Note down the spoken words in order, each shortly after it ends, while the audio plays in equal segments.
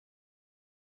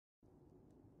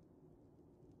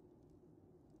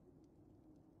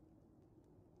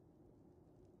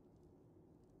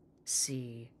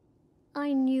See,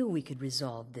 I knew we could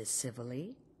resolve this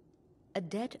civilly. A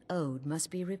debt owed must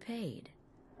be repaid.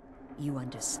 You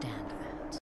understand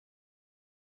that?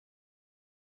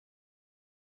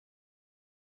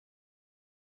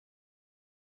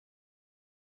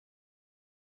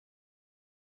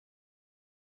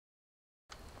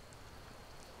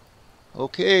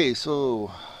 Okay,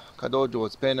 so qa'dojo,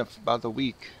 it's been about a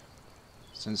week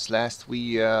since last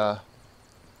we were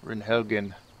in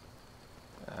Helgen.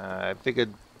 I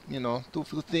figured, do a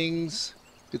few things,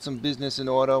 get some business in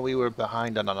order. We were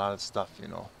behind on a lot of stuff,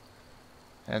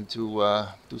 and to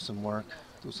do some work,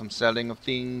 do some selling of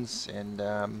things, and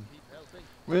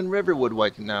we're in Riverwood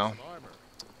right now.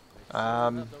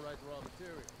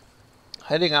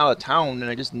 Heading out of town, and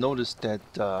I just noticed that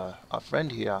our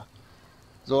friend here,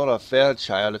 Zora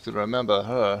Fairchild, if you remember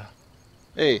her.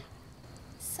 Hey.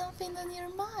 Something on your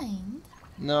mind?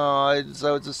 No, I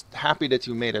was just happy that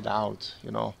you made it out,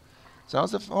 So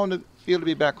how's it feel to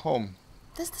be back home?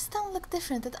 Does this town look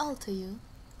different at all to you?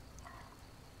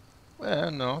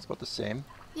 Well, no, it's about the same.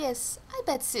 Yes, I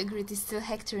bet Sigrid is still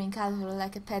hectoring Calvor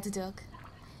like a pet dog.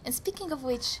 And speaking of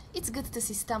which, it's good to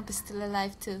see Stump is still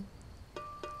alive too.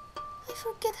 I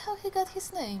forget how he got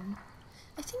his name.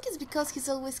 I think it's because he's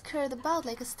always curled about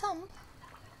like a stump.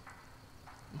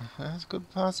 That's a good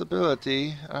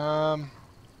possibility.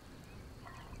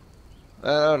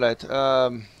 Alright,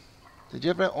 did you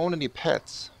ever own any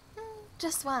pets?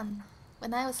 Just one.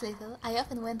 When I was little, I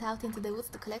often went out into the woods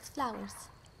to collect flowers.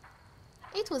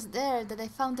 It was there that I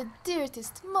found the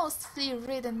dirtiest, most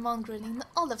flea-ridden mongrel in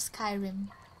all of Skyrim.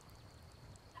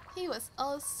 He was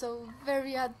also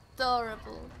very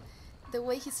adorable. The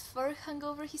way his fur hung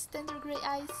over his tender grey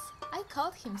eyes, I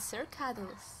called him Sir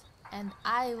Cuddles, and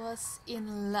I was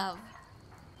in love.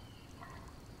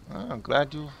 Well, I'm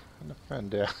glad you had a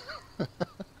friend there.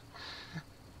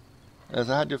 As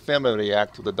how did your family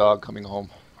react to the dog coming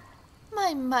home?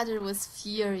 My mother was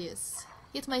furious.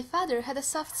 Yet my father had a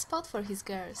soft spot for his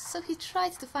girls, so he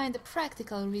tried to find a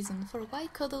practical reason for why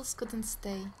Cuddles couldn't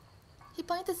stay. He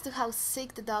pointed to how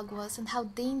sick the dog was and how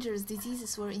dangerous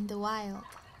diseases were in the wild.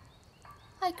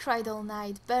 I cried all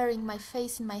night, burying my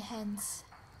face in my hands.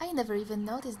 I never even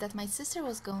noticed that my sister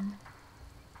was gone.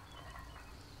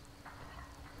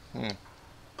 What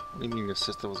do you mean your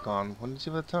sister was gone? When did she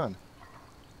return?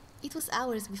 It was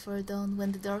hours before dawn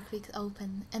when the door creaked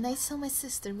open, and I saw my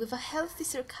sister with a healthy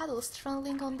Sir Cuddles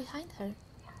trundling on behind her.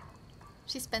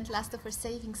 She spent last of her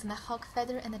savings on a hawk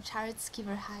feather and a charred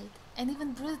skiver hide, and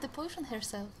even brewed the potion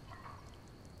herself.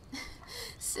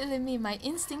 Silly me, my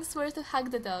instincts were to hug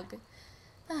the dog.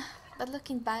 But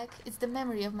looking back, it's the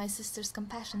memory of my sister's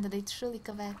compassion that I truly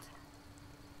covet.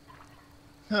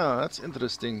 Oh, that's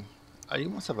interesting. You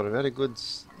must have a very good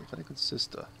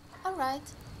sister.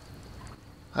 Alright.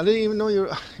 I didn't even know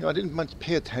I didn't much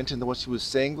pay attention to what she was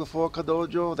saying before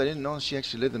qa'dojo. I didn't know she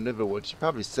actually lived in Riverwood. She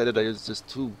probably said it. I was just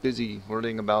too busy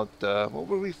worrying about what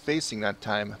were we facing that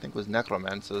time. I think it was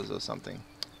necromancers or something.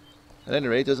 At any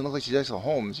rate, it doesn't look like she's actually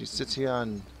home. She sits here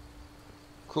and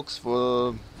cooks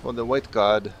for the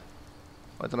Whiterun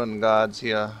gods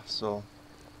here. So,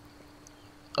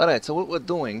 all right. So what we're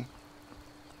doing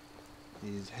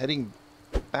is heading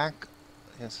back.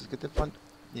 Yes, let's get the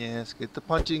get the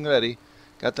punching ready.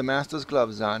 Got the master's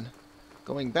gloves on.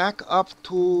 Going back up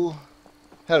to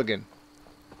Helgen.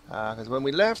 Because when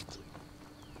we left,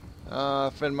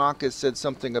 friend Marcus said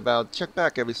something about check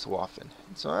back every so often.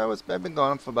 And so I've been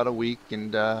gone for about a week,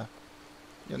 and I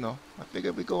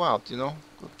figured we'd go out, go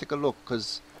take a look.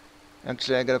 Because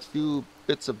actually I got a few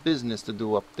bits of business to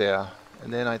do up there.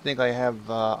 And then I think I have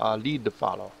a lead to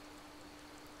follow.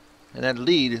 And that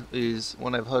lead is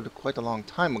one I've heard quite a long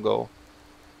time ago,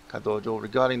 qa'dojo,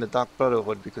 regarding the Dark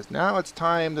Brotherhood, because now it's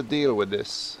time to deal with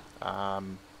this.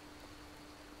 So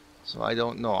I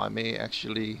don't know. I may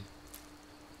actually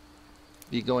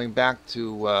be going back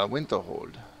to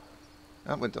Winterhold.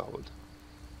 Not Winterhold.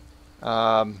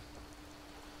 Where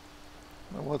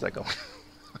was I going?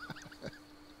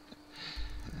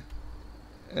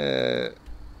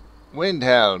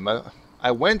 Windhelm.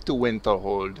 I went to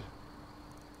Winterhold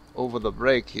over the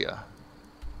break here.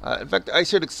 In fact, I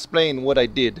should explain what I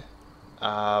did.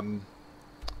 So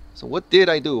what did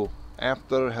I do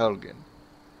after Helgen?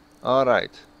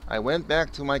 Alright, I went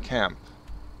back to my camp.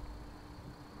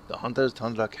 The Hunter's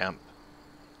Tundra camp.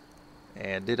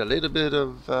 And did a little bit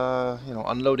of,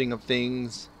 unloading of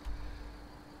things.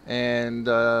 And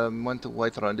went to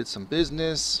Whiterun, did some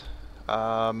business.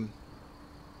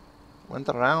 Went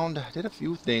around, did a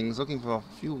few things, looking for a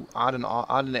few odd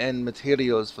and end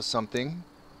materials for something.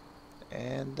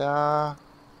 And I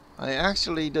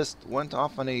actually just went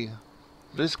off on a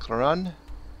brisk run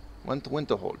Went to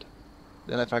Winterhold.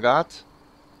 Then I forgot.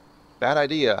 Bad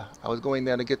idea. I was going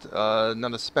there to get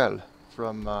another spell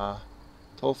from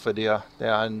Tolfadir,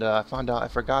 and I found out I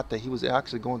forgot that he was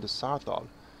actually going to Sarthal.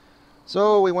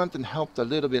 So we went and helped a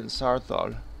little bit in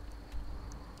Sarthal.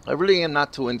 I really am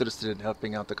not too interested in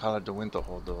helping out the College of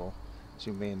Winterhold, though, as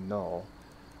you may know.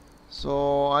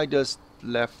 So I just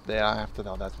left there after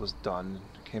all that was done.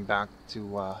 Came back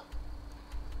to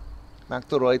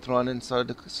Whiterun and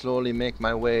started to slowly make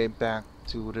my way back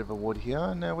to Riverwood here,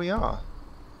 and there we are.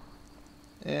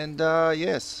 And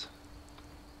yes,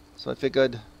 so I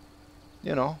figured,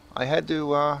 you know, I had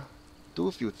to do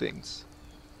a few things,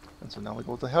 and so now we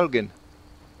go to Helgen.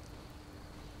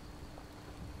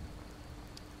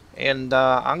 And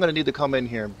I'm gonna need to come in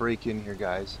here and break in here,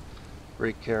 guys.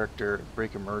 Break character,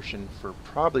 break immersion for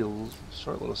probably a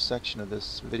short little section of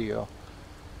this video.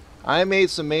 I made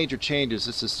some major changes.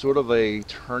 This is sort of a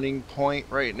turning point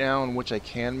right now in which I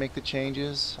can make the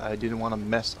changes. I didn't want to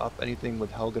mess up anything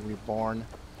with Helgen Reborn.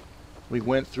 We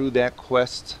went through that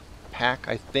quest pack,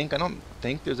 I think. I don't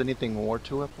think there's anything more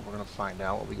to it, but we're going to find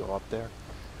out when we go up there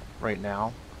right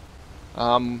now.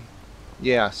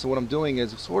 Yeah, so what I'm doing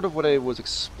is sort of what I was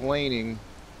explaining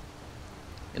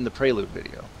in the prelude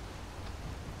video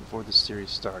before the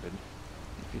series started.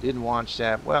 If you didn't watch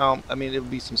that, well, I mean, it would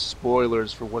be some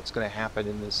spoilers for what's going to happen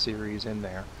in this series in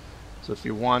there. So if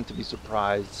you want to be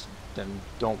surprised, then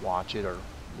don't watch it, or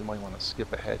you might want to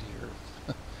skip ahead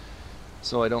here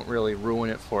so I don't really ruin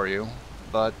it for you.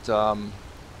 But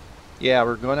yeah,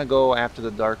 we're going to go after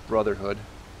the Dark Brotherhood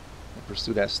and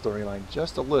pursue that storyline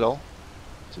just a little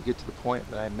to get to the point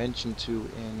that I mentioned to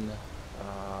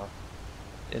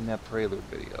in that prelude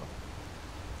video.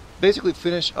 Basically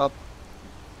finish up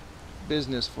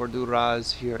business for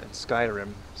Duraz here in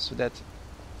Skyrim so that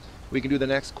we can do the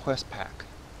next quest pack,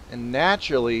 and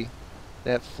naturally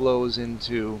that flows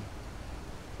into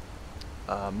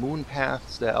moon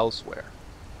paths to elsewhere,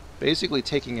 basically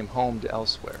taking him home to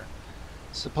elsewhere.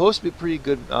 It's supposed to be a pretty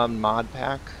good mod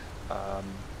pack,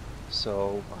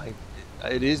 so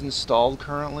it is installed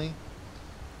currently,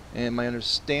 and my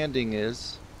understanding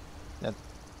is that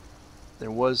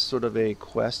there was sort of a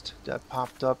quest that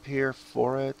popped up here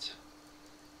for it.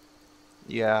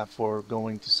 Yeah, for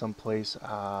going to some place.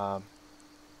 Why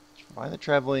the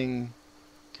traveling?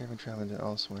 Caravan traveling to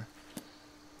elsewhere.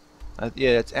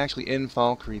 Yeah, it's actually in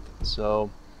Falkreath. So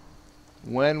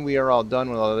when we are all done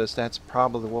with all of this, that's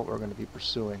probably what we're going to be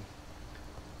pursuing.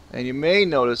 And you may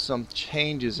notice some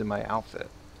changes in my outfit.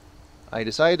 I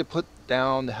decided to put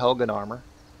down the Helgen armor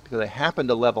because I happened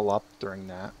to level up during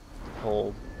that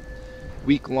whole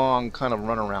week-long kind of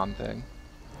runaround thing.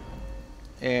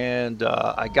 And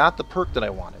I got the perk that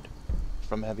I wanted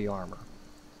from heavy armor,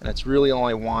 and that's really all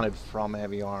I wanted from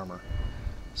heavy armor.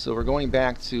 So we're going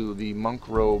back to the monk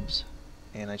robes,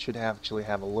 and I should actually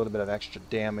have a little bit of extra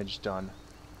damage done.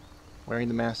 Wearing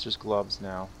the master's gloves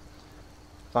now.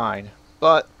 Fine,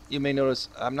 but you may notice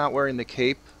I'm not wearing the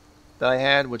cape that I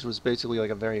had, which was basically like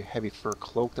a very heavy fur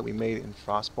cloak that we made in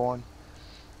Frostborn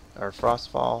or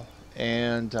Frostfall,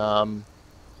 and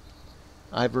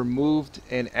I've removed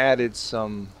and added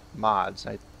some mods.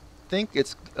 I think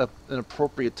it's an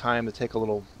appropriate time to take a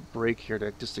little break here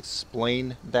to just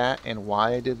explain that and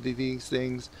why I did these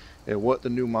things and what the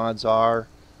new mods are.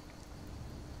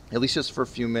 At least just for a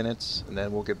few minutes, and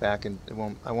then we'll get back, and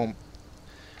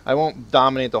I won't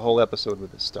dominate the whole episode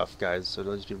with this stuff, guys. So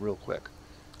it'll just be real quick.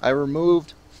 I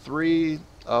removed 3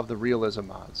 of the realism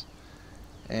mods,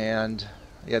 and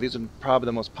yeah, these are probably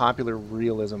the most popular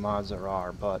realism mods there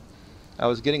are, but I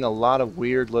was getting a lot of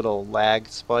weird little lag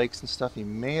spikes and stuff. You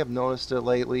may have noticed it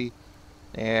lately,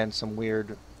 and some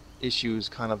weird issues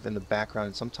kind of in the background,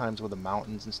 and sometimes with the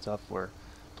mountains and stuff, where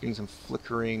getting some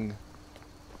flickering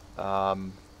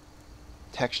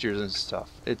textures and stuff.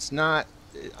 It's not,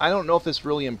 I don't know if this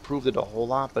really improved it a whole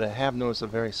lot, but I have noticed a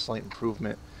very slight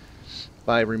improvement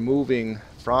by removing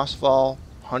Frostfall,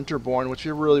 Hunterborn, which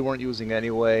we really weren't using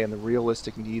anyway, and the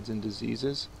realistic needs and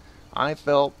diseases. I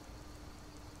felt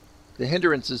the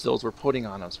hindrances those were putting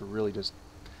on us were really just,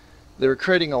 they were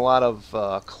creating a lot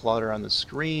of clutter on the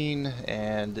screen,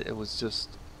 and it was just,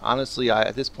 honestly,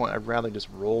 at this point I'd rather just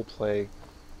role play,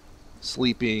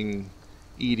 sleeping,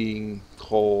 eating,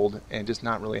 cold, and just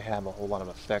not really have a whole lot of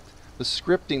effect. The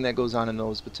scripting that goes on in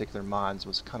those particular mods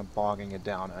was kind of bogging it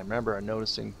down. I remember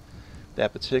noticing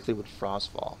that particularly with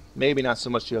Frostfall. Maybe not so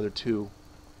much the other two,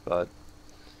 but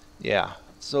yeah.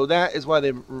 So that is why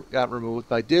they got removed.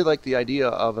 But I did like the idea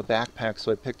of a backpack,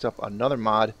 so I picked up another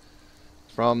mod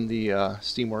from the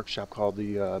Steam Workshop called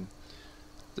the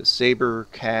Saber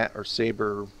Cat or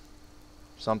Saber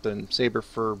something, Saber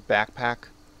Fur Backpack.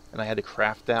 and I had to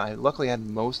craft that. I luckily had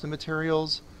most of the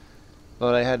materials,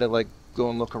 but I had to like go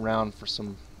and look around for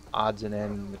some odds and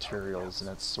end materials, and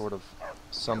that's sort of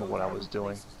some of what I was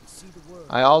doing.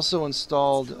 I also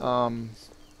installed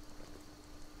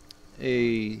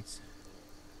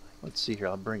let's see here,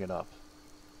 I'll bring it up.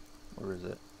 Where is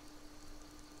it?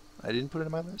 I didn't put it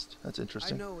in my list. That's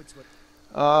interesting. I know it's what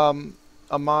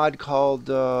A mod called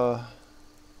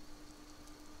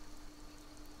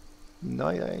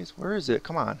Night Eyes. Where is it?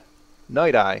 Come on.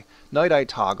 Night Eye. Night Eye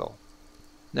toggle.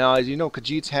 Now, as you know,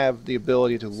 Khajiits have the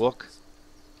ability to look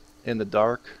in the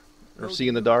dark, or see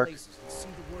in the dark.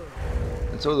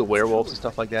 And so do the werewolves and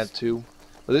stuff like that too.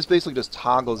 But this basically just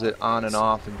toggles it on and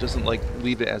off and doesn't like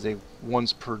leave it as a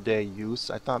once per day use.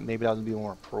 I thought maybe that would be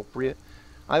more appropriate.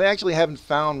 I actually haven't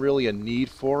found really a need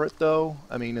for it though.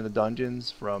 I mean, in the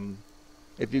dungeons,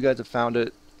 if you guys have found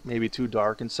it maybe too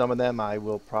dark in some of them, I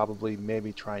will probably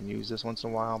maybe try and use this once in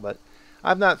a while, but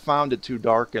I've not found it too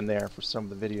dark in there for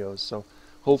some of the videos, so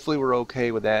hopefully we're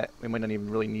okay with that. We might not even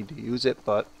really need to use it,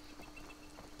 but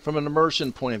from an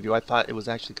immersion point of view, I thought it was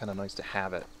actually kind of nice to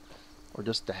have it, or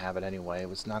just to have it anyway. It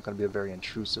was not going to be a very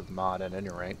intrusive mod at any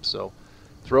rate, so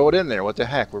throw it in there. What the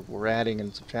heck, we're adding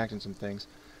and subtracting some things.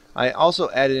 I also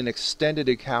added in extended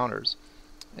encounters,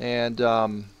 and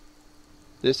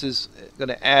this is going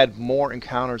to add more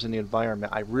encounters in the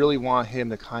environment. I really want him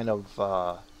to kind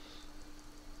of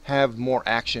have more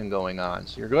action going on.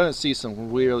 So you're going to see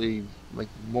some really like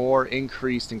more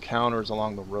increased encounters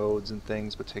along the roads and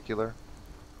things in particular.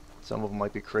 Some of them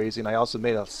might be crazy. And I also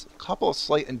made a couple of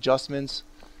slight adjustments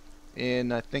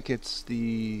in, I think it's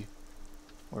the,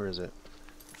 where is it?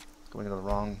 Going into the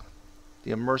wrong,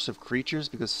 the immersive creatures,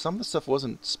 because some of the stuff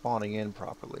wasn't spawning in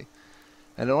properly.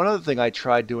 And then one other thing I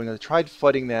tried doing, I tried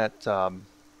fighting that, the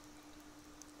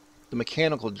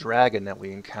mechanical dragon that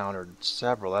we encountered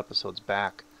several episodes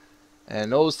back.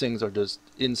 And those things are just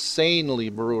insanely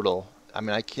brutal. I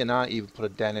mean, I cannot even put a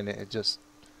dent in it.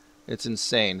 It's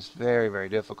insane. It's very, very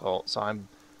difficult. So I'm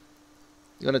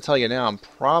going to tell you now, I'm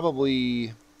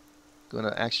probably going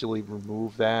to actually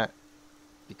remove that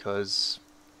because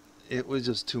it was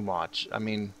just too much. I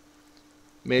mean,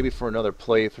 maybe for another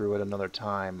playthrough at another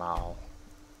time I'll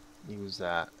use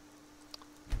that.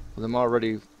 But I'm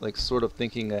already like sort of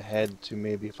thinking ahead to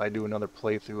maybe if I do another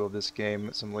playthrough of this game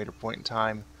at some later point in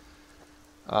time,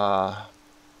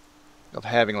 of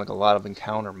having like a lot of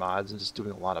encounter mods and just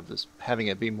doing a lot of this, having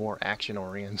it be more action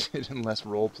oriented and less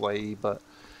roleplay. But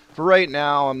for right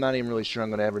now, I'm not even really sure I'm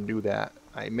going to ever do that.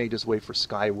 I may just wait for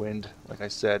Skywind, like I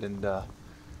said, and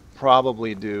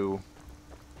probably do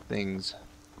things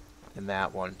in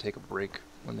that one. Take a break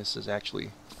when this is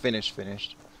actually finished.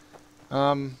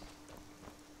 But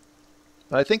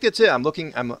I think that's it. I'm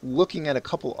looking at a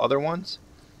couple other ones.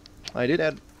 I did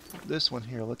add this one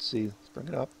here. Let's see. Let's bring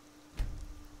it up.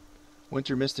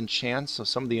 Winter Mist Enchants, so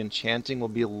some of the enchanting will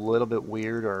be a little bit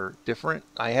weird or different.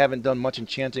 I haven't done much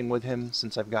enchanting with him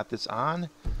since I've got this on,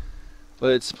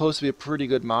 but it's supposed to be a pretty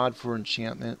good mod for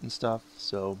enchantment and stuff,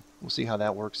 so we'll see how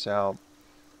that works out.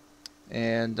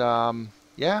 And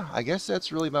yeah, I guess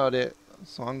that's really about it.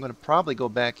 So I'm going to probably go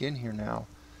back in here now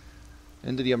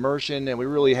into the immersion, and we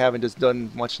really haven't just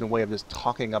done much in the way of just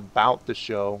talking about the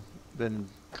show. Been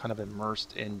kind of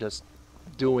immersed in just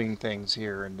doing things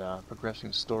here and progressing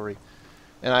the story.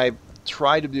 And I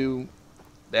try to do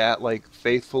that like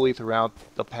faithfully throughout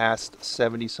the past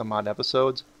 70 some odd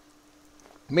episodes,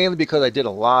 mainly because I did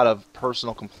a lot of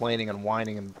personal complaining and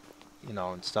whining and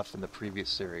and stuff in the previous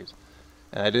series,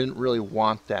 and I didn't really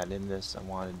want that in this. I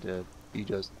wanted to be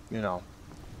just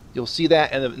you'll see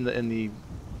that in the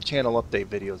channel update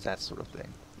videos, that sort of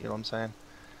thing, you know what I'm saying.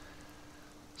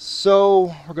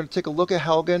 So we're going to take a look at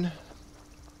Helgen,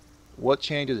 what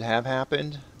changes have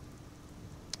happened.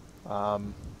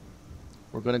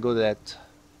 We're going to go to that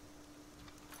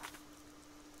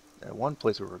one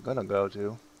place we were going to go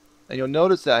to. And you'll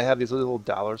notice that I have these little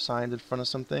dollar signs in front of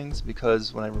some things,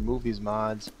 because when I remove these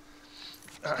mods,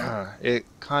 it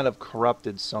kind of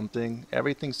corrupted something.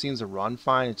 Everything seems to run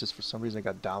fine. It's just for some reason I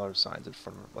got dollar signs in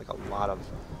front of like a lot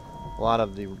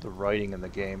of the writing in the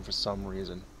game for some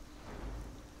reason.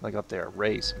 Like up there,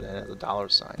 race, but then it has a dollar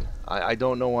sign. I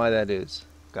don't know why that is,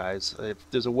 guys. If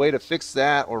there's a way to fix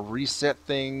that or reset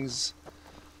things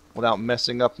without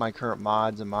messing up my current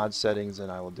mods and mod settings, then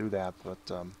I will do that.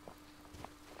 But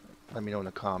let me know in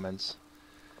the comments.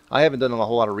 I haven't done a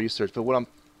whole lot of research, but what I'm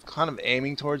kind of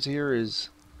aiming towards here is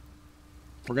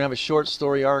we're gonna have a short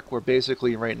story arc where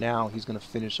basically right now he's gonna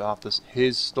finish off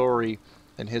his story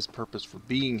and his purpose for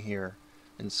being here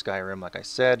in Skyrim, like I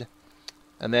said.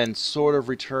 And then sort of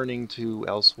returning to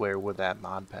Elsewhere with that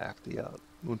mod pack, the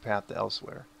Moonpath to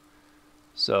Elsewhere.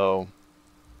 So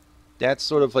that's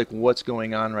sort of like what's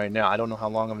going on right now. I don't know how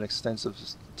long of an extensive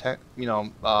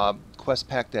quest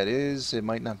pack that is. It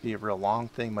might not be a real long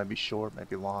thing. It might be short,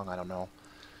 might be long. I don't know.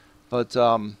 But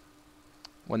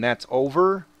when that's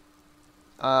over,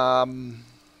 what I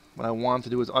want to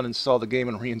do is uninstall the game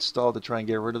and reinstall to try and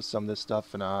get rid of some of this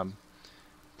stuff, and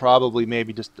probably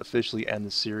maybe just officially end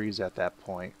the series at that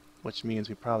point, which means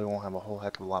we probably won't have a whole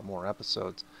heck of a lot more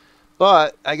episodes.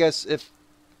 But I guess if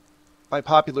by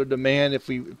popular demand, if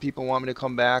people want me to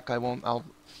come back, I'll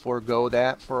forego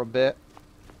that for a bit,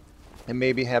 and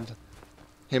maybe have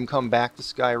him come back to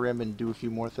Skyrim and do a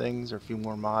few more things, or a few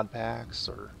more mod packs,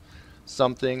 or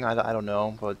something. I don't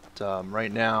know, but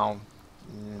right now,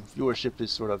 viewership is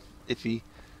sort of iffy,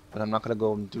 but I'm not going to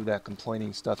go and do that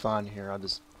complaining stuff on here. I'll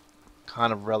just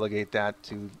kind of relegate that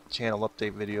to channel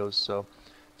update videos. So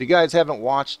if you guys haven't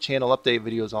watched channel update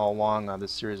videos all along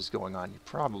this series is going on, you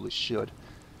probably should.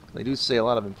 They do say a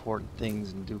lot of important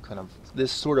things and do kind of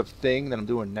this sort of thing that I'm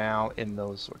doing now in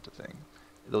those sorts of things,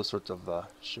 those sorts of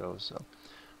shows. So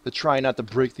to try not to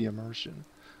break the immersion.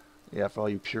 Yeah, for all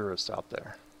you purists out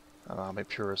there. I don't know how many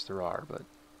purists there are, but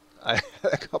I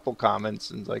had a couple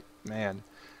comments and like, man,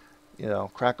 you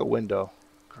know, crack a window,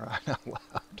 cry out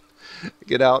loud.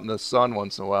 Get out in the sun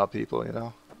once in a while, people, you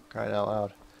know, crying out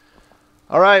loud.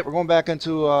 Alright, we're going back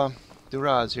into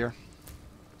Duraz here.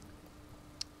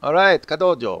 Alright,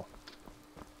 qa'dojo.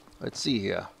 Let's see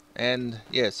here. And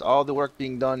yes, all the work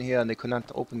being done here, and they could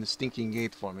not open the stinking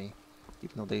gate for me,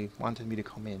 even though they wanted me to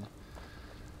come in.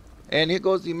 And here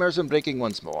goes the immersion breaking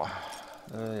once more.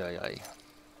 Ay, ay, ay.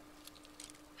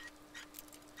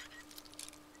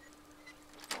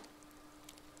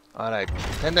 Alright,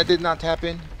 then that did not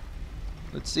happen.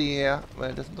 Let's see here.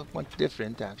 Well, it doesn't look much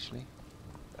different, actually.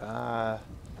 Don't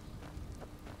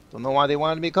know why they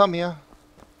wanted me to come here.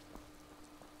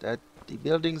 That the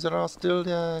buildings are all still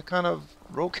kind of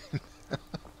broken.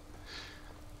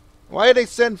 Why did they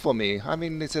send for me? I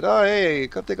mean, they said, oh, hey,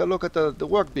 come take a look at the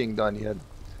work being done here,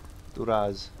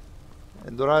 Duraz.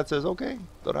 And Duraz says, okay,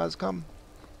 Duraz, come.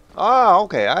 Ah,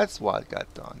 okay, that's what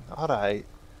got done. Alright.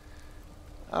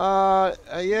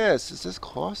 Yes, is this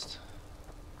Cost?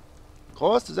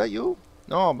 Cost, is that you?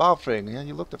 No, Malryn, yeah,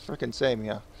 you look the frickin' same,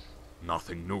 yeah.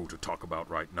 Nothing new to talk about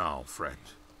right now, friend.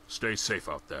 Stay safe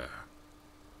out there.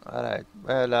 Alright,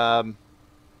 well, what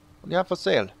do you have for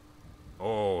sale?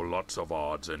 Oh, lots of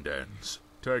odds and ends.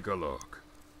 Take a look.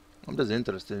 I'm just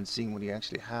interested in seeing what he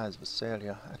actually has for sale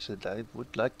here. Actually, I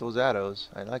would like those arrows.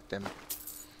 I like them.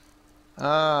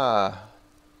 Ah,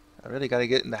 I really gotta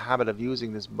get in the habit of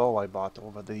using this bow I bought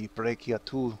over the Brachia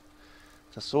 2.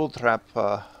 It's a soul trap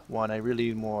one. I really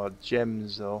need more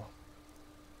gems though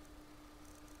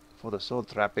for the soul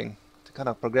trapping to kind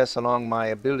of progress along my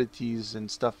abilities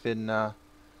and stuff in,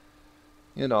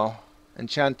 you know,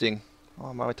 enchanting.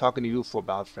 What am I talking to you for,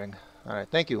 Malryn? Alright,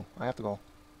 thank you. I have to go.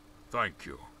 Thank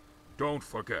you. Don't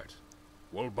forget,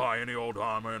 we'll buy any old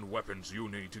armor and weapons you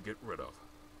need to get rid of.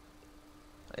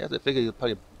 I have to figure you'll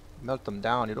probably melt them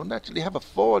down. You don't actually have a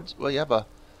forge. Well, you have a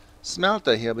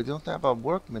smelter here, but you don't have a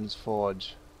workman's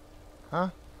forge. Huh?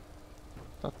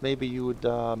 Thought maybe you would,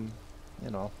 you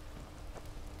know.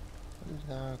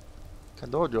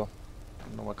 qa'dojo. I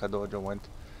don't know where qa'dojo went.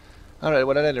 Alright,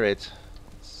 well, at any rate.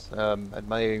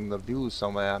 Admiring the view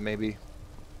somewhere, maybe.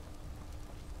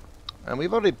 And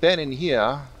we've already been in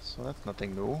here, so that's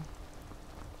nothing new.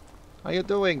 How you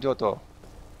doing, Johto?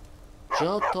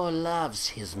 Johto loves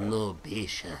his new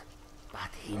Bisha, but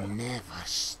he never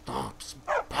stops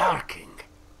barking.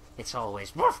 It's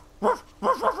always woof, woof,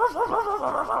 woof, woof, woof, woof,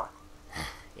 woof, woof.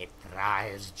 It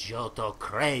drives Johto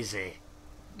crazy.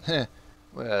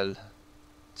 Well,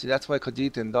 see, that's why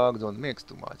Khajiit and dogs don't mix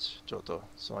too much, Johto.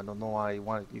 So I don't know why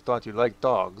you thought you liked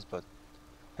dogs, but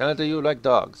apparently you like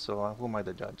dogs, so who am I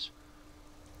to judge?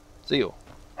 See you.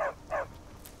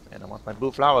 And I want my blue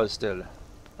flowers still.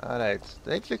 Alright,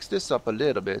 they fixed this up a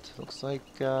little bit. Looks like,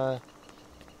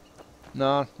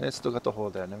 no, they still got the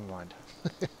hole there, never mind.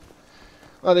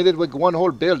 Well, they did like one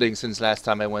whole building since last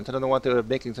time I went. I don't know what they were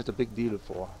making such a big deal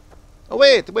for. Oh,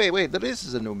 wait, this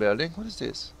is a new building. What is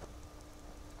this?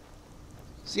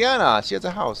 Sienna, she has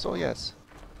a house, oh yes.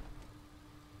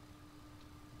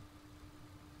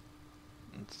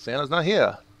 Sienna's not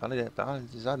here.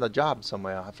 She's on the job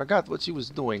somewhere. I forgot what she was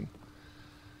doing.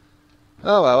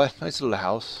 Oh well, nice little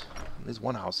house. At least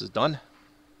one house is done.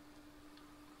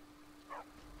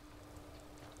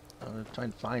 I'm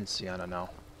trying to find Sienna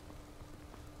now.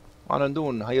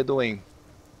 Anandun, how you doing?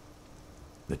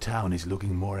 The town is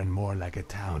looking more and more like a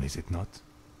town, is it not?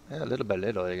 Yeah, little by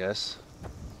little, I guess. I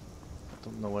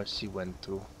don't know where she went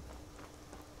to.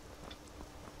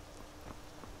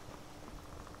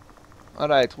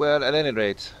 Alright, well, at any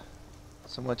rate,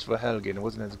 so much for Helgen. It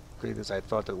wasn't as great as I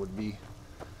thought it would be.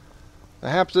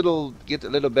 Perhaps it'll get a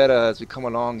little better as we come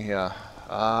along here.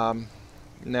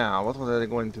 Now, what was I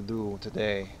going to do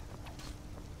today?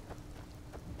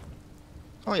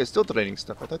 Oh, you're still training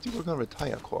stuff. I thought you were going to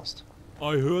retire, Cost.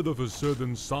 I heard of a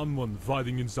certain someone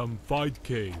fighting in some fight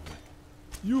cave.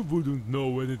 You wouldn't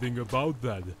know anything about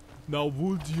that, now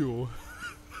would you?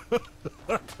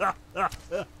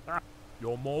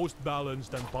 Your most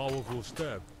balanced and powerful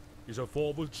step is a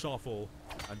forward shuffle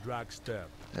and drag step.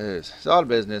 It is. It's all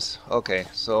business. Okay,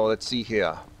 so let's see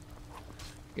here.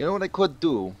 You know what I could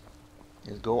do?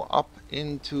 Is go up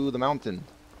into the mountain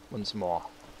once more.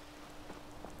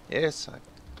 Yes,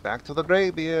 back to the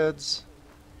Greybeards.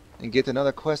 And get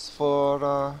another quest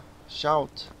for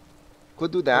Shout.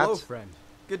 Could do that. Hello, friend.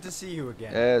 Good to see you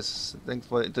again. Yes, thanks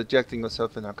for interjecting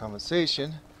yourself in our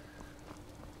conversation.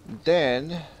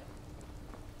 Then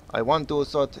I want to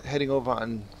start heading over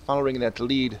and following that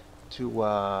lead to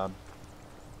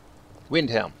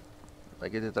Windhelm. If I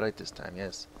get it right this time,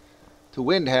 yes. To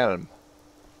Windhelm.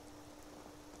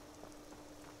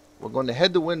 We're going to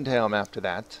head to Windhelm after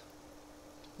that.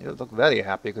 You look very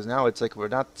happy because now it's like we're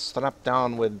not strapped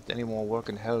down with any more work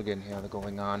in Helgen here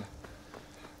going on.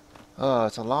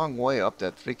 It's a long way up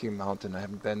that freaking mountain. I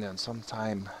haven't been there in some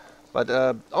time. But,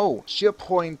 oh, Sheer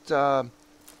Point, where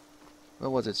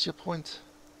was it? Sheer Point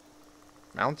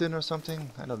Mountain or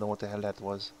something? I don't know what the hell that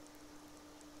was.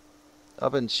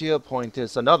 Up in Sheer Point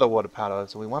is another water paddle,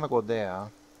 so we want to go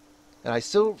there. And I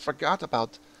still forgot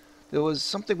about, there was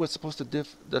something we're supposed to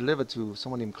deliver to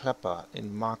someone named Klepper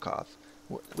in Markarth.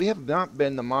 We have not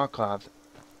been to Markarth.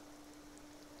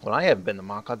 Well, I haven't been to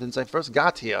Markarth since I first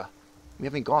got here. We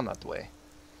haven't gone that way.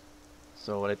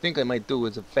 So what I think I might do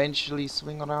is eventually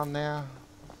swing around there.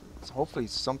 So hopefully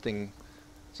something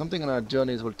in our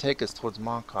journeys will take us towards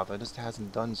Markarth. I just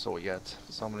hasn't done so yet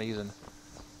for some reason.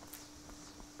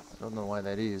 I don't know why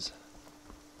that is.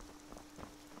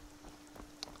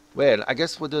 Well, I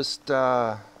guess we'll just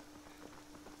I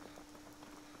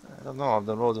don't know if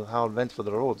the roads, how eventful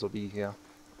the roads will be here.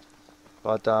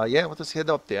 But yeah, we'll just head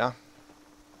up there.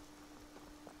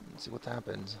 Let's see what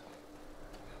happens.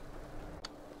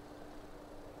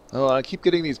 Oh, I keep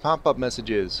getting these pop-up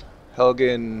messages.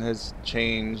 Helgen has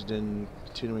changed and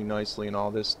continuing nicely and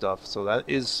all this stuff. So that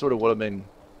is sort of what I've been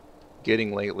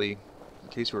getting lately. In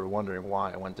case you were wondering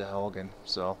why I went to Helgen.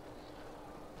 So,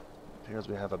 appears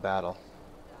we have a battle.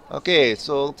 Okay,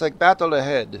 so looks like battle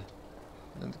ahead.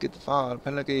 Let's get far.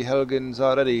 Apparently Helgen's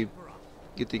already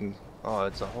getting... Oh,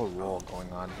 it's a whole war going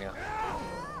on here.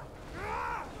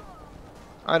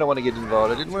 I don't want to get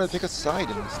involved. I didn't want to take a side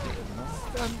in this thing, you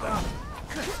know?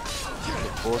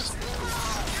 Of course,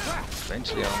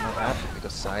 eventually I'll not have to pick a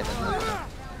side.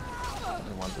 I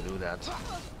don't want to do that.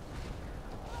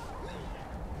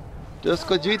 Just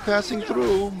Khajiit passing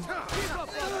through.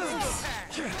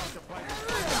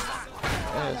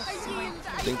 Yes.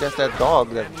 I think that's that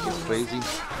dog that is crazy.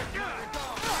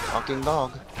 Talking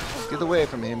dog. Get away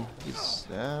from him. He's...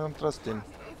 I don't trust him.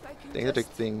 Dangerous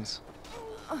things.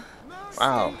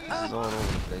 Wow. This is all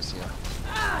over the place here.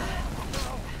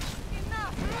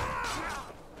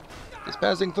 He's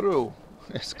passing through.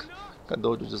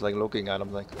 qa'dojo just like looking at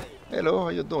him like, hello, how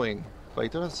you doing,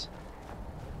 fighters?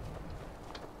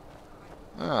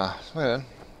 Ah, well,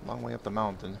 long way up the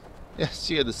mountain. Yeah,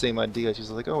 she had the same idea.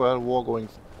 She's like, oh well, war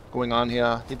going on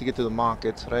here. Need to get to the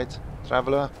market, right,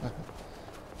 traveler?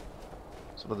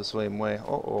 Sort of the same way.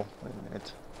 Uh-oh, wait a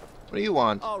minute. What do you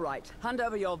want? All right, hand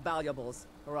over your valuables,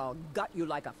 or I'll gut you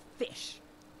like a fish.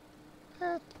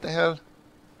 What the hell?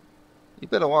 You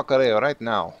better walk away right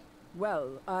now.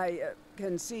 Well, I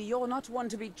can see you're not one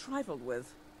to be trifled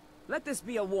with. Let this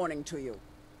be a warning to you.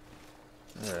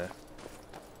 Yeah.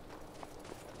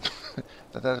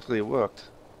 That actually worked.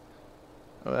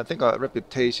 I think our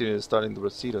reputation is starting to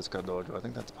recede as qa'dojo. I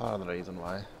think that's part of the reason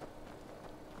why.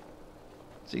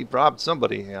 See, he robbed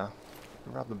somebody here.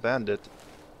 He robbed a bandit.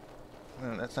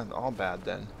 Well, that's not all bad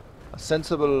then. A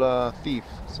sensible thief.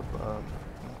 So,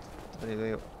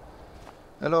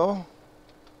 hello?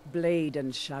 Blade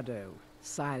and shadow,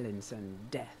 silence and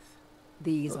death.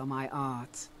 These are my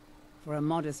arts. For a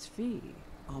modest fee,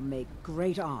 I'll make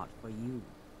great art for you.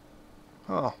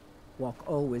 Huh. Walk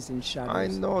always in shadows. I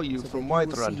know you so from that you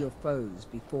will Whiterun. see your foes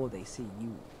before they see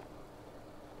you.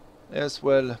 Yes,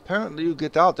 well, apparently you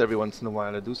get out every once in a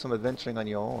while to do some adventuring on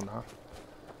your own, huh?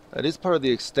 That is part of the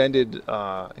extended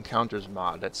encounters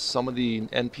mod. That some of the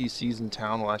NPCs in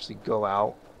town will actually go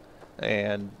out,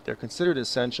 and they're considered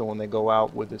essential when they go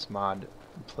out with this mod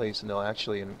in place, and they'll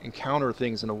actually encounter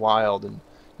things in the wild, and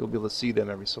you'll be able to see them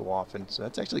every so often. So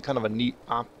that's actually kind of a neat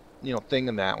thing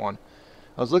in that one.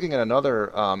 I was looking at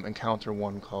another encounter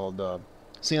one called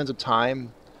Sands of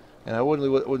Time, and I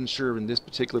wasn't sure in this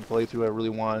particular playthrough I really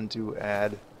wanted to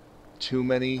add too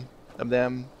many of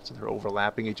them, so they're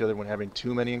overlapping each other when having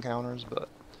too many encounters, but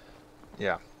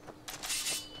yeah.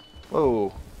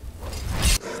 Whoa.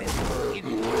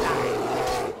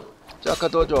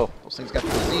 Qa'dojo. Those things got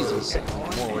diseases.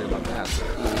 I'm more worried about that.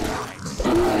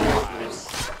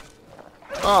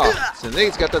 Oh,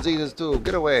 Snake's got diseases too.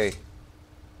 Get away.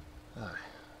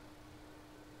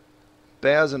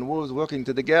 Bears and wolves working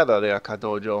together there,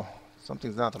 qa'dojo.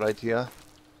 Something's not right here.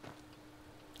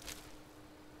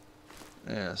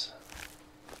 Yes.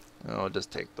 I'll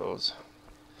just take those.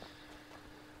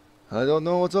 I don't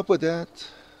know what's up with that.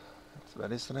 It's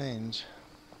very strange.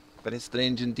 Very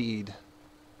strange indeed.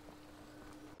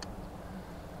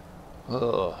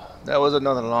 Oh, that was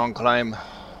another long climb.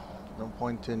 No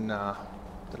point in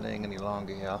delaying any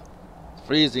longer here. It's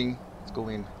freezing. Let's go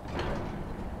in.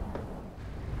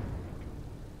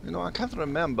 I can't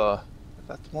remember if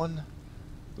that one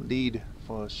lead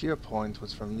for sheer point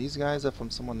was from these guys or from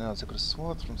someone else. I could have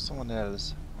sworn from someone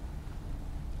else.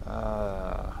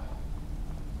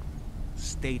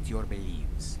 State your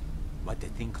beliefs, but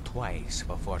think twice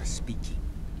before speaking.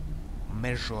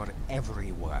 Measure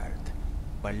every word,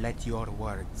 but let your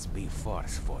words be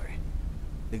forceful.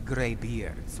 The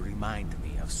Greybeards remind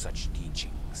me of such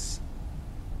teachings.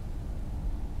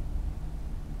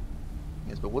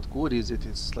 Yes, but what good is it?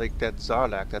 It's like that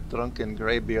Zarlak, that drunken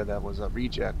Greybeard that was a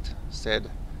reject, said.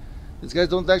 These guys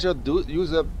don't actually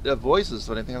use their voices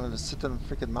or anything other than sit on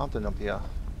a freaking mountain up here.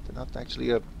 They're not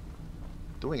actually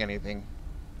doing anything.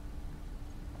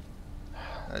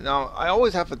 Now, I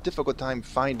always have a difficult time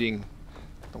finding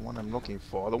the one I'm looking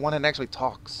for. The one that actually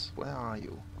talks. Where are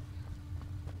you?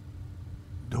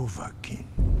 Dovahkiin.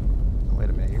 Oh, wait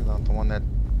a minute, you're not the one that...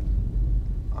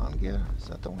 Angeir? Is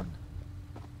that the one?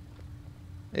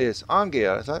 Yes,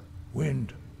 Angeir, is that?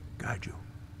 Wind, guide you.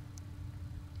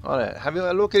 Alright, have you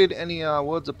located any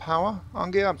words of power,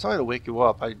 Angeir? I'm sorry to wake you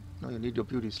up. I know you need your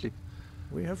beauty sleep.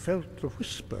 We have felt the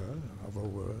whisper of a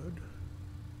word.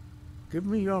 Give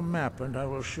me your map and I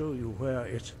will show you where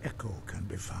its echo can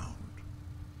be found.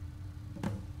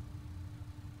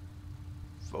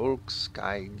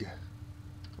 Volkskyg.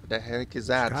 What the heck is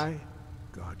that?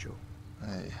 Qa'dojo.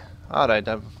 Hey. Alright,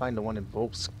 I'll find the one in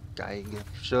Volkskyg. I'm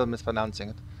sure I'm mispronouncing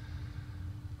it.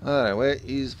 Alright, where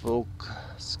is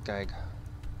Volkskyg?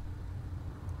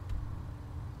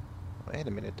 Wait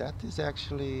a minute, that is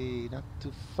actually not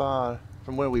too far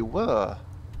from where we were.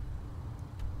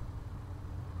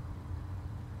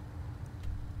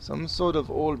 Some sort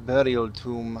of old burial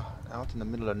tomb out in the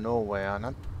middle of nowhere.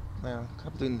 Not, well, kind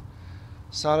of between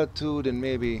Solitude and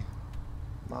maybe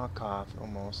Markov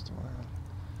almost. Well,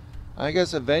 I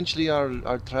guess eventually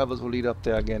our travels will lead up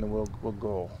there again and we'll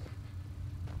go.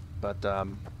 But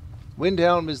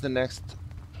Windhelm is the next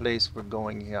place we're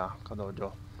going here,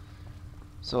 qa'dojo.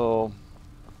 So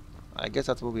I guess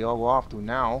that's what we all go off to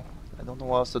now. I don't know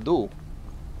what else to do.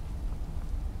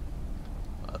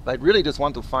 But I really just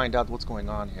want to find out what's going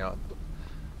on here.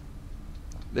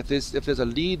 If there's a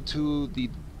lead to the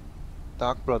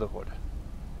Dark Brotherhood,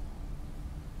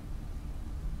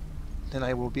 then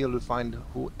I will be able to find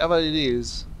whoever it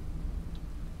is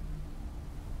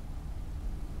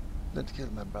that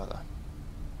killed my brother.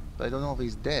 But I don't know if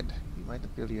he's dead. He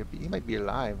might be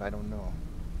alive. I don't know.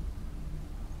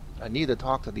 I need to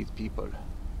talk to these people.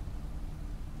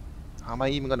 How am I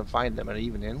even going to find them? Are they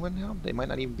even in Windhelm? They might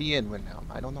not even be in Windhelm.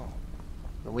 I don't know.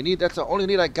 But we need. That's the only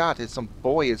lead I got. Is some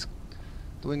boy is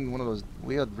doing one of those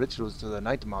weird rituals to the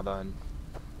Night Mother, and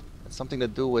it's something to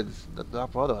do with the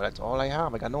Dark Brotherhood. That's all I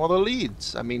have. I got no other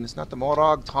leads. I mean, it's not the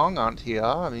Morag Tong aren't here.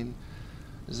 I mean,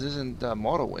 this isn't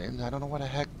Morrowind. I don't know where the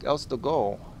heck else to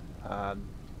go.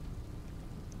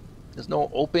 There's no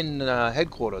open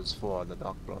headquarters for the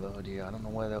Dark Brotherhood here. I don't know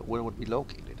where it would be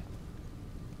located.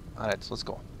 Alright, so let's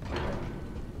go.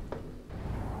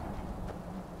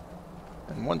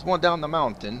 And once more down the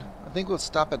mountain, I think we'll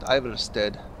stop at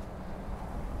Iverstead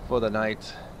for the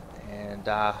night. And,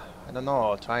 I don't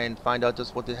know, try and find out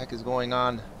just what the heck is going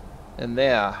on in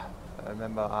there. I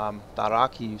remember,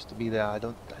 Daraki used to be there. I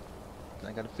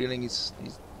got a feeling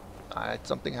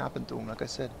something happened to him, like I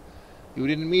said. You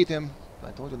didn't meet him.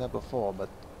 I told you that before, but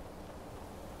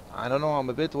I don't know, I'm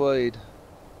a bit worried.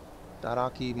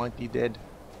 Daraki might be dead.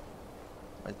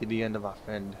 Might be the end of our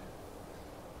friend.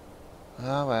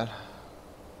 Ah, well.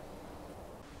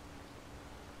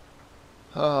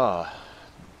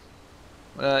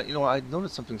 You know, I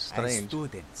noticed something strange. As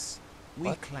students,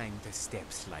 we climb the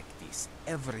steps like this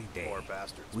every day,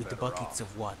 with buckets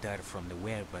of water from the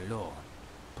well below,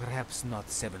 Perhaps not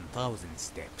 7,000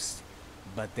 steps,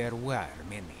 but there were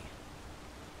many.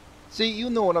 See, you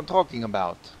know what I'm talking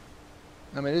about.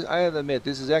 I mean, I have to admit,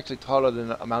 this is actually taller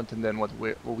than a mountain than what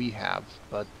we have,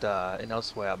 but in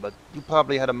elsewhere. But you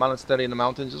probably had a monastery in the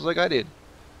mountains just like I did.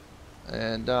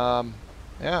 And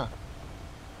yeah.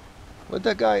 What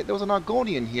that guy? There was an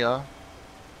Argonian here.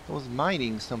 That was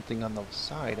mining something on the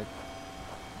side. I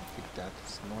think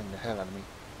that's annoying the hell out of me.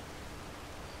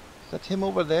 Is that him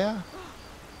over there?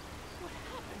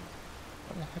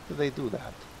 Why the heck did they do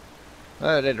that?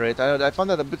 At any rate, I found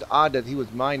that a bit odd that he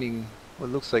was mining what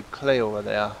looks like clay over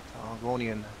there.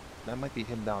 Argonian. That might be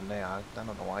him down there. I don't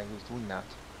know why he was doing that.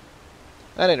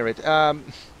 At any rate, I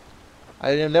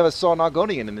never saw an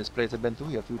Argonian in this place. I've been through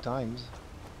here a few times.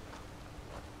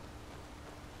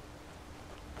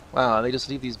 Wow, they just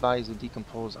leave these bodies to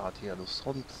decompose out here.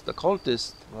 The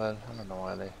cultists, well, I don't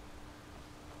know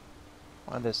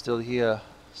why they're still here.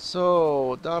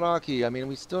 So, Daraki, I mean,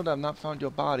 we still have not found your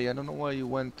body. I don't know where you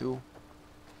went to.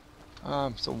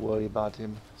 I'm so worried about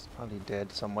him. He's probably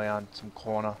dead somewhere on some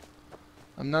corner.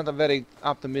 I'm not very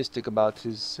optimistic about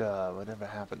his, whatever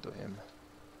happened to him.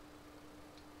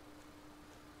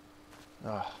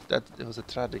 It was a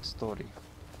tragic story.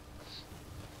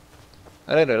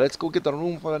 Anyway, let's go get the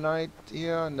room for the night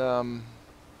here, and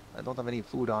I don't have any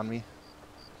food on me.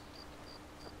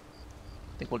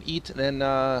 I think we'll eat, and then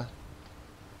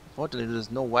unfortunately there's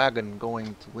no wagon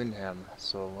going to Windhelm,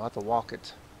 so we'll have to walk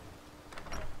it.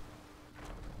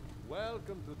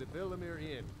 Welcome to the Villamere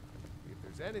Inn. If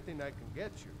there's anything I can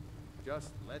get you,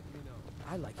 just let me know.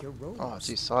 I like your robes. Oh,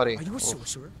 gee, sorry. Are you a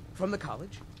sorcerer? From the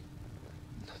college?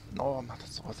 No, I'm not a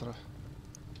sorcerer.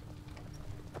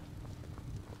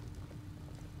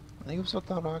 I think it was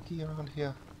Daraki around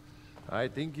here. I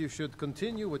think you should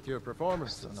continue with your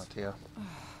performances. Still not here.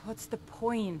 What's the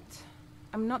point?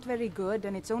 I'm not very good,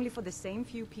 and it's only for the same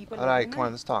few people. Alright, come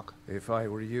on, let's talk. If I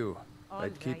were you,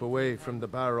 I'd keep away from the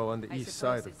barrow on the east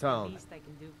side of town.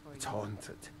 It's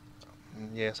haunted.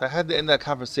 Yes, I had to end that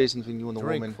conversation between you and the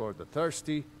woman. Drink for the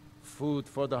thirsty, food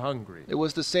for the hungry. It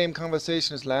was the same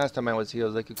conversation as last time I was here. I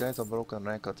was like, you guys are broken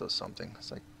records or something.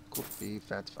 It's like, could be,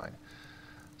 that's fine.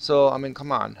 So, I mean,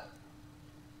 come on.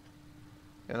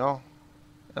 You know?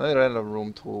 And I rented a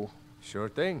room too. Sure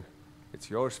thing. It's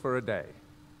yours for a day.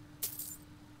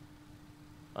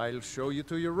 I'll show you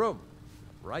to your room.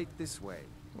 Right this way.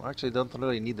 Well, actually, don't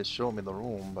really need to show me the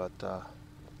room, but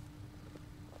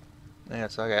yeah,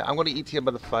 it's okay. I'm gonna eat here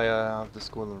by the fire. I'll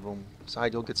just go to the room.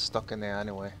 Besides, you'll get stuck in there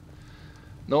anyway.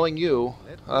 Knowing you,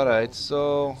 alright.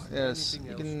 So yes,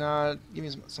 you can give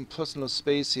me some personal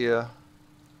space here.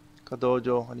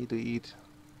 Qa'dojo, I need to eat.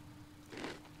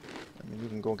 I mean, you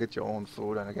can go get your own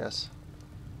food, I guess.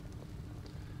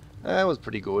 That was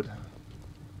pretty good.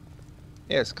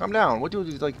 Yes, calm down. What do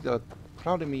you like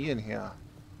crowding me in here?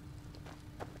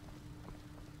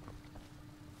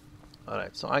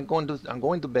 Alright, so I'm going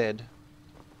to bed.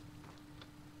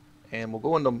 And we'll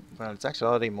go into, well, it's actually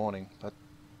already morning, but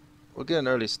we'll get an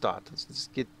early start. Let's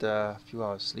just get a few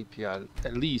hours sleep here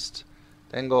at least,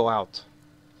 then go out.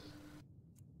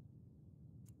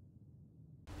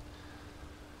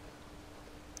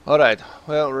 Alright,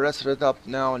 well, we're rested up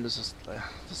now and just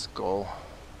go.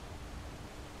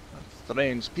 That's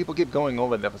strange. People keep going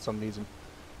over there for some reason.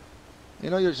 You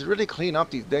know, you should really clean up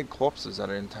these dead corpses that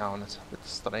are in town. It's a bit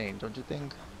strange, don't you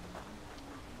think?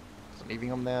 Just leaving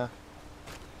them there.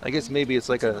 I guess maybe it's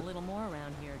like a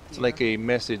it's like a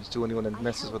message to anyone that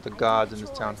messes with the gods in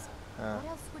this town. What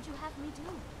else would you have me do?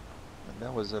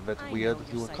 That was a bit weird.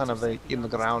 You were kind of in the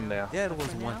ground there. There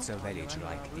was once a village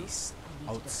like this,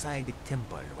 outside the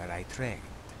temple where I trained.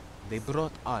 They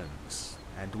brought alms,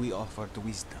 and we offered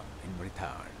wisdom in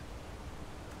return.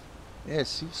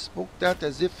 Yes, you spoke that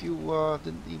as if you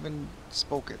didn't even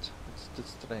spoke it.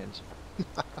 It's strange.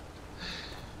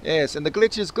 Yes, and the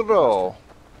glitches grow.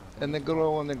 And they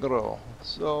grow and they grow.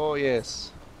 So,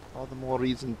 yes, all the more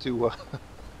reason to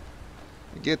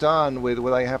get on with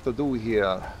what I have to do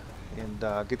here. And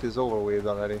get this over with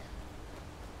already.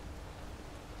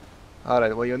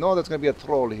 Alright, well, you know there's going to be a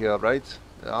troll here, right?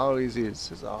 There always is.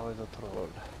 There's always a troll.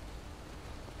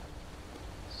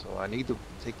 So I need to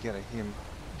take care of him.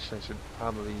 I should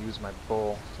probably use my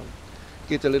bow to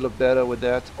get a little better with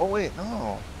that. Oh wait,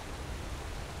 no.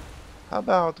 How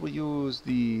about we use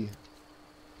that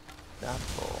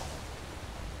bow?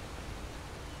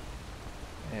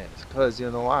 Yes, because you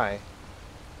know why.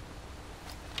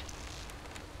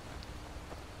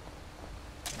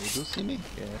 You do see me?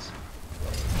 Yes.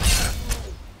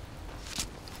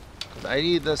 I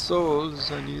need the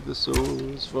souls. I need the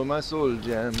souls for my soul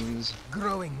gems.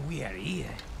 Growing weary.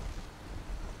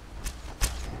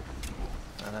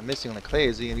 And I'm missing like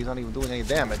crazy, and he's not even doing any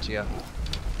damage here.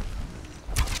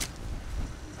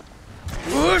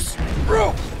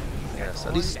 Yes,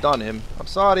 at least stun him. I'm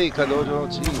sorry, qa'dojo.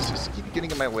 Jeez, just keep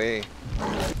getting in my way.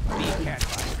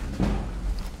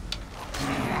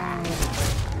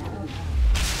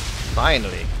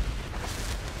 Finally,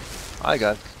 I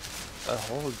got a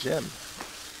whole gem.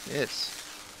 Yes.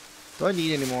 Do I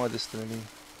need any more of this really?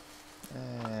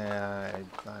 I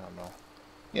don't know.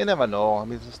 You never know. I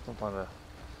mean, just don't bother.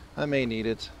 I may need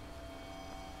it.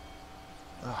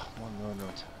 Ah, one more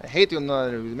note. I hate your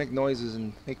noise. You make noises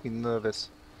and make me nervous.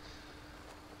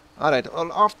 Alright, well,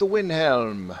 off to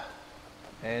Windhelm.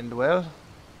 And, well,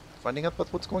 finding out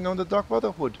what's going on with the Dark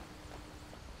Brotherhood.